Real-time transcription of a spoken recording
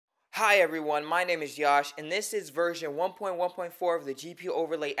Hi everyone, my name is Yash, and this is version 1.1.4 of the GPU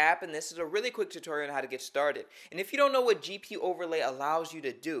Overlay app, and this is a really quick tutorial on how to get started. And if you don't know what GPU Overlay allows you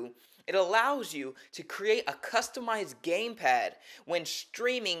to do, it allows you to create a customized gamepad when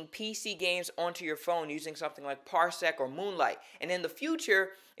streaming PC games onto your phone using something like Parsec or Moonlight. And in the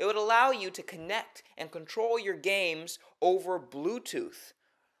future, it would allow you to connect and control your games over Bluetooth.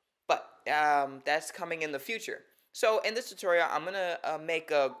 But that's coming in the future. So in this tutorial, I'm going to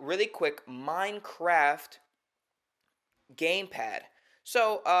make a really quick Minecraft gamepad.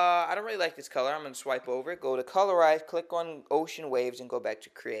 So I don't really like this color. I'm going to swipe over it, go to colorize, click on ocean waves, and go back to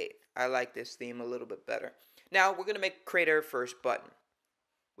create. I like this theme a little bit better. Now we're going to create our first button.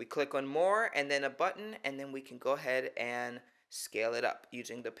 We click on more and then a button, and then we can go ahead and scale it up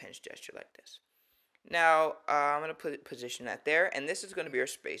using the pinch gesture like this. Now, I'm going to position that there, and this is going to be our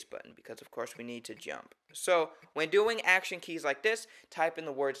space button because, of course, we need to jump. So, when doing action keys like this, type in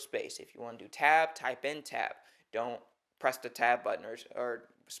the word space. If you want to do tab, type in tab. Don't press the tab button or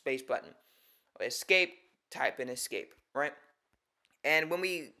space button. Escape, type in escape, right? And when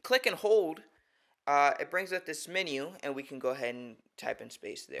we click and hold, it brings up this menu, and we can go ahead and type in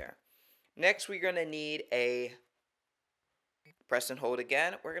space there. Next, we're going to need a press and hold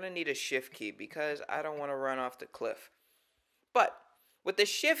again. We're going to need a shift key because I don't want to run off the cliff. But with the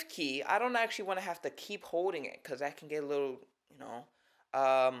shift key, I don't actually want to have to keep holding it because that can get a little,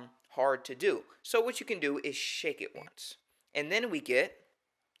 hard to do. So what you can do is shake it once. And then we get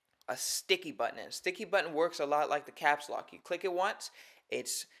a sticky button. And a sticky button works a lot like the caps lock. You click it once, it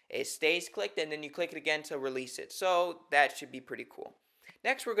stays clicked, and then you click it again to release it. So that should be pretty cool.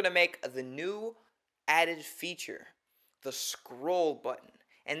 Next, we're going to make the new added feature, the scroll button.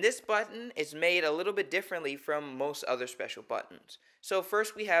 And this button is made a little bit differently from most other special buttons. So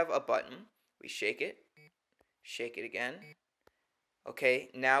first we have a button. We shake it again. Okay,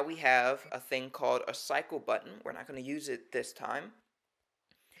 now we have a thing called a cycle button. We're not going to use it this time.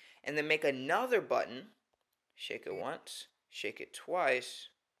 And then make another button. Shake it once, shake it twice,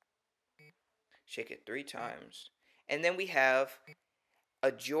 shake it 3 times. And then we have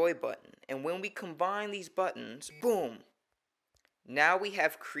a joy button. And when we combine these buttons, boom, now we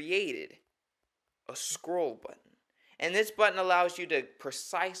have created a scroll button. And this button allows you to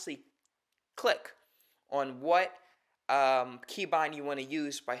precisely click on what keybind you want to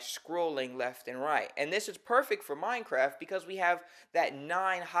use by scrolling left and right. And this is perfect for Minecraft because we have that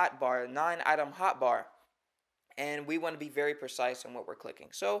 9 item hotbar. And we want to be very precise on what we're clicking.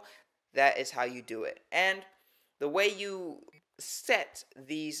 So that is how you do it. And the way you set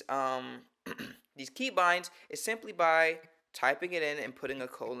these these keybinds is simply by typing it in and putting a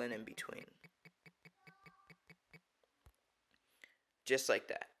colon in between. Just like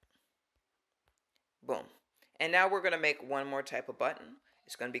that. Boom. And now we're going to make one more type of button.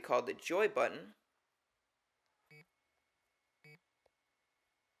 It's going to be called the joy button.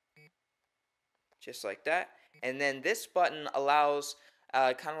 Just like that. And then this button allows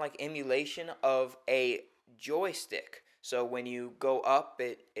kind of like emulation of a joystick. So when you go up,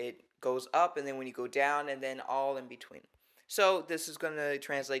 it goes up, and then when you go down, and then all in between. So this is going to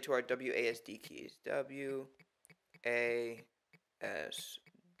translate to our WASD keys. WASD.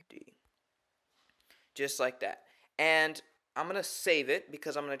 Just like that. And I'm going to save it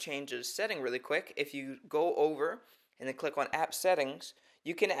because I'm going to change the setting really quick. If you go over and then click on App Settings,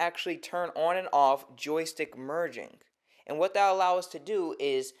 you can actually turn on and off joystick merging. And what that allows us to do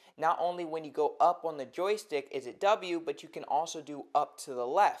is not only when you go up on the joystick is it W, but you can also do up to the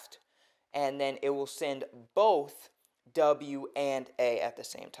left. And then it will send both W and A at the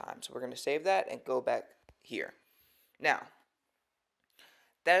same time. So we're going to save that and go back here. Now,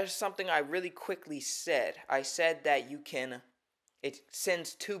 that is something I really quickly said. I said that it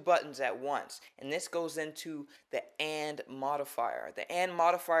sends 2 buttons at once. And this goes into the AND modifier. The AND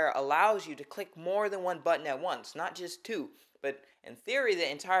modifier allows you to click more than 1 button at once. Not just 2, but in theory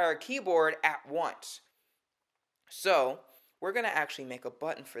the entire keyboard at once. So we're going to actually make a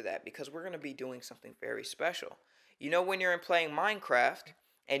button for that because we're going to be doing something very special. You know when you're playing Minecraft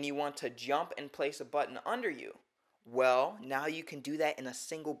and you want to jump and place a button under you? Well, now you can do that in a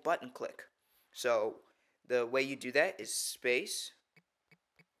single button click. So the way you do that is space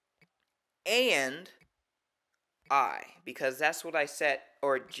and I, because that's what I set,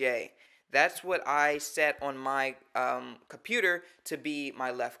 or J. That's what I set on my computer to be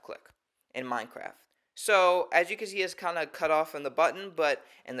my left click in Minecraft. So as you can see, it's kind of cut off on the button, but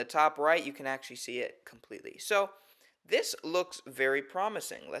in the top right, you can actually see it completely. So this looks very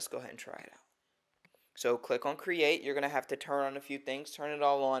promising. Let's go ahead and try it out. So click on create. You're going to have to turn on a few things. Turn it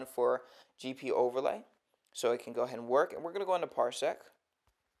all on for GPU overlay so it can go ahead and work. And we're going to go into Parsec.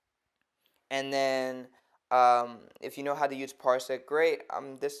 And then if you know how to use Parsec, great.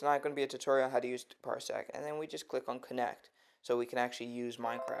 This is not going to be a tutorial on how to use Parsec. And then we just click on connect so we can actually use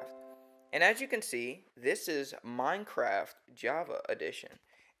Minecraft. And as you can see, this is Minecraft Java Edition.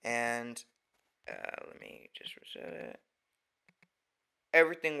 And let me just reset it.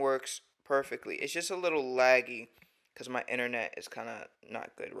 Everything works perfectly. It's just a little laggy because my internet is kind of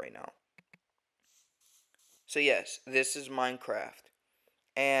not good right now. So yes, this is Minecraft.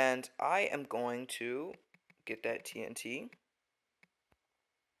 And I am going to get that TNT.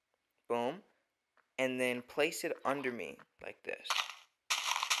 Boom. And then place it under me like this.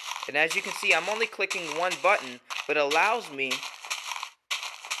 And as you can see, I'm only clicking one button, but it allows me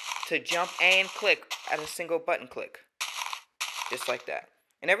to jump and click at a single button click. Just like that.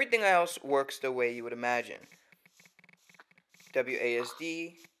 And everything else works the way you would imagine.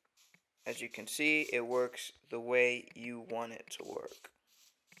 WASD, as you can see, it works the way you want it to work.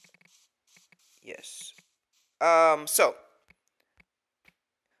 Yes.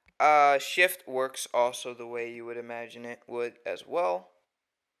 Shift works also the way you would imagine it would as well.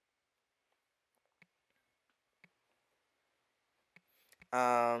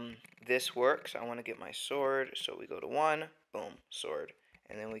 This works. I want to get my sword, so we go to 1, boom, sword,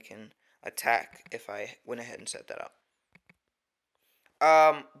 and then we can attack if I went ahead and set that up.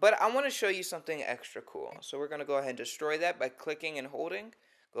 But I want to show you something extra cool. So we're going to go ahead and destroy that by clicking and holding.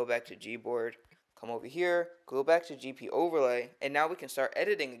 Go back to Gboard, come over here, go back to GP overlay, and now we can start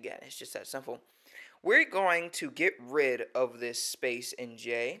editing again. It's just that simple. We're going to get rid of this space in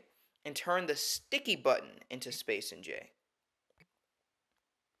J and turn the sticky button into space in J.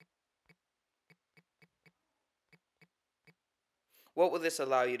 What will this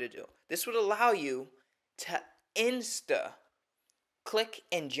allow you to do? This would allow you to insta click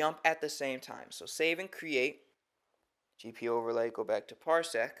and jump at the same time. So save and create. GP overlay, go back to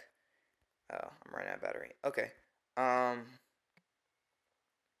Parsec. Oh, I'm running out of battery. Okay.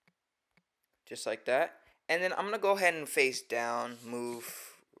 Just like that. And then I'm going to go ahead and face down,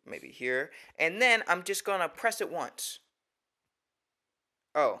 move maybe here. And then I'm just going to press it once.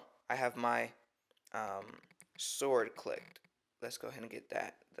 Oh, I have my sword clicked. Let's go ahead and get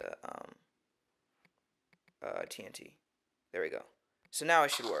that, the TNT. There we go. So now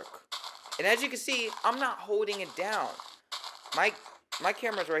it should work. And as you can see, I'm not holding it down. My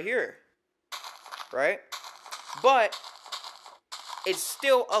camera's right here, right? But it's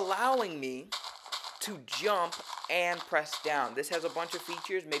still allowing me to jump and press down. This has a bunch of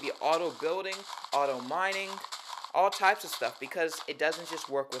features, maybe auto building, auto mining, all types of stuff, because it doesn't just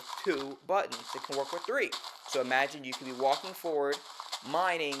work with 2 buttons. It can work with 3. So imagine you could be walking forward,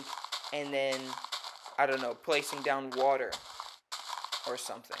 mining, and then, I don't know, placing down water or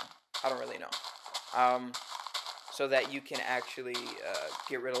something. I don't really know. So that you can actually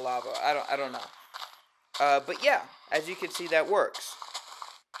get rid of lava. I don't know. But yeah, as you can see, that works.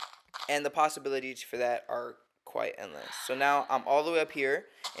 And the possibilities for that are quite endless. So now I'm all the way up here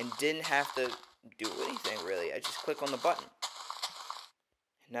and didn't have to do anything really. I just click on the button.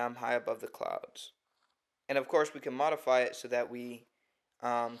 Now I'm high above the clouds. And of course we can modify it so that we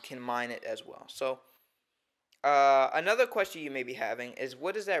can mine it as well. So another question you may be having is,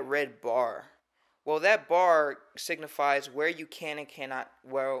 what is that red bar? Well, that bar signifies where you can and cannot,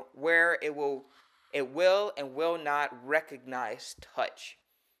 where it will and will not recognize touch.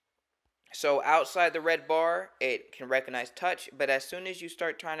 So outside the red bar, it can recognize touch, but as soon as you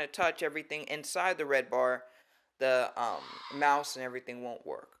start trying to touch everything inside the red bar, the mouse and everything won't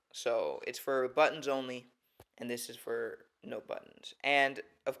work. So it's for buttons only, and this is for no buttons. And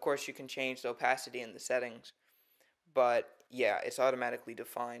of course you can change the opacity in the settings, but yeah, it's automatically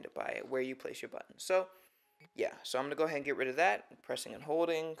defined by where you place your button. So yeah, so I'm going to go ahead and get rid of that, pressing and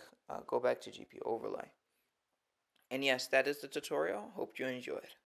holding, go back to GP overlay. And yes, that is the tutorial. Hope you enjoyed.